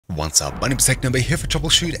What's up, my name is Technobe here for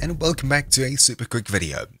Troubleshoot and welcome back to a super quick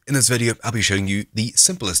video. In this video, I'll be showing you the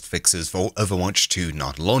simplest fixes for Overwatch 2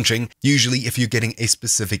 not launching. Usually, if you're getting a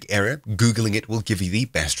specific error, Googling it will give you the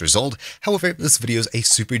best result. However, this video is a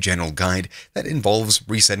super general guide that involves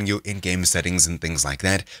resetting your in-game settings and things like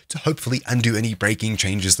that to hopefully undo any breaking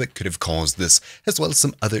changes that could have caused this, as well as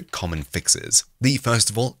some other common fixes. The first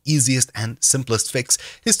of all, easiest and simplest fix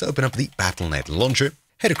is to open up the Battle.net launcher,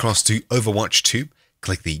 head across to Overwatch 2,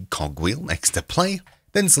 click the cogwheel next to play,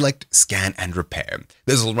 then select Scan and Repair.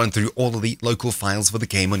 This will run through all of the local files for the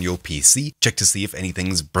game on your PC, check to see if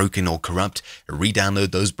anything's broken or corrupt,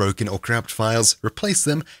 re-download those broken or corrupt files, replace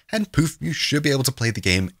them, and poof, you should be able to play the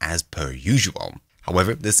game as per usual.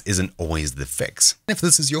 However, this isn't always the fix. If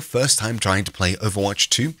this is your first time trying to play Overwatch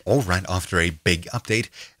 2, or right after a big update,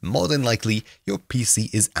 more than likely your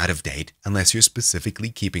PC is out of date unless you're specifically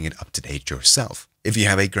keeping it up to date yourself. If you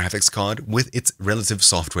have a graphics card with its relative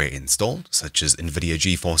software installed, such as NVIDIA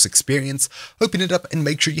GeForce Experience, open it up and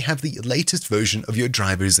make sure you have the latest version of your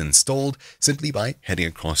drivers installed simply by heading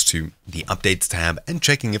across to the Updates tab and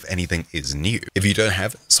checking if anything is new. If you don't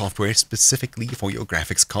have software specifically for your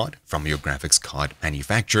graphics card from your graphics card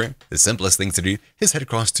manufacturer, the simplest thing to do is head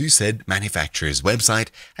across to said manufacturer's website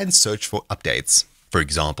and search for updates. For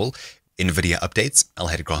example, NVIDIA updates, I'll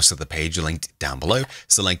head across to the page linked down below,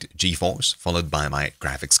 select GeForce, followed by my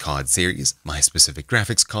graphics card series, my specific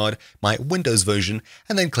graphics card, my Windows version,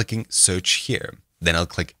 and then clicking search here. Then I'll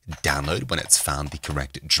click download when it's found the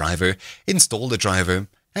correct driver, install the driver,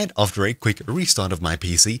 and after a quick restart of my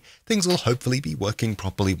PC, things will hopefully be working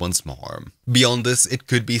properly once more. Beyond this, it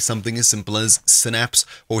could be something as simple as Synapse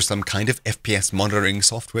or some kind of FPS monitoring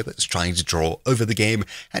software that's trying to draw over the game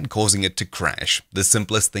and causing it to crash. The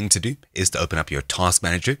simplest thing to do is to open up your task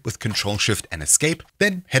manager with Control-Shift and Escape,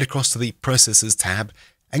 then head across to the Processes tab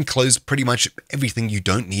and close pretty much everything you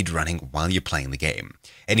don't need running while you're playing the game.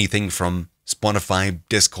 Anything from Spotify,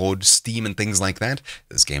 Discord, Steam, and things like that.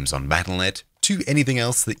 This game's on Battle.net, to anything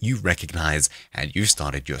else that you recognize and you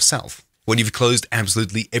started yourself. When you've closed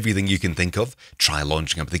absolutely everything you can think of, try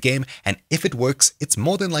launching up the game, and if it works, it's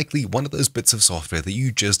more than likely one of those bits of software that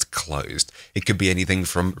you just closed. It could be anything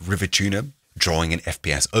from RiverTuner, drawing an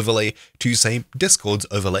FPS overlay, to say Discord's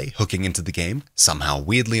overlay hooking into the game, somehow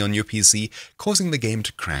weirdly on your PC, causing the game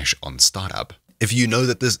to crash on startup. If you know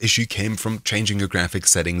that this issue came from changing your graphics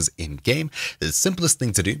settings in-game, the simplest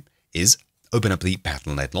thing to do is open up the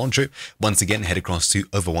Battle.net launcher, once again head across to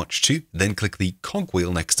Overwatch 2, then click the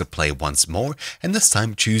cogwheel next to play once more, and this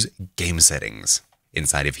time choose Game Settings.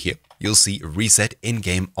 Inside of here, you'll see Reset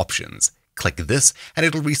In-Game Options. Click this, and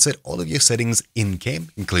it'll reset all of your settings in-game,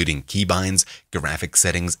 including keybinds, graphics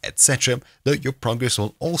settings, etc., though your progress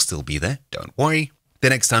will all still be there, don't worry. The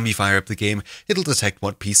next time you fire up the game, it'll detect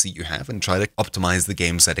what PC you have and try to optimize the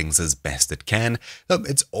game settings as best it can, though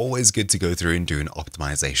it's always good to go through and do an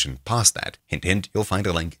optimization past that. Hint hint, you'll find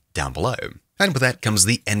a link down below. And with that comes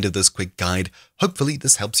the end of this quick guide. Hopefully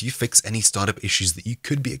this helps you fix any startup issues that you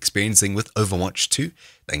could be experiencing with Overwatch 2.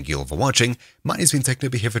 Thank you all for watching. My name's been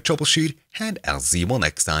Technobe here for Troubleshoot, and I'll see you all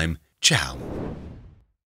next time. Ciao.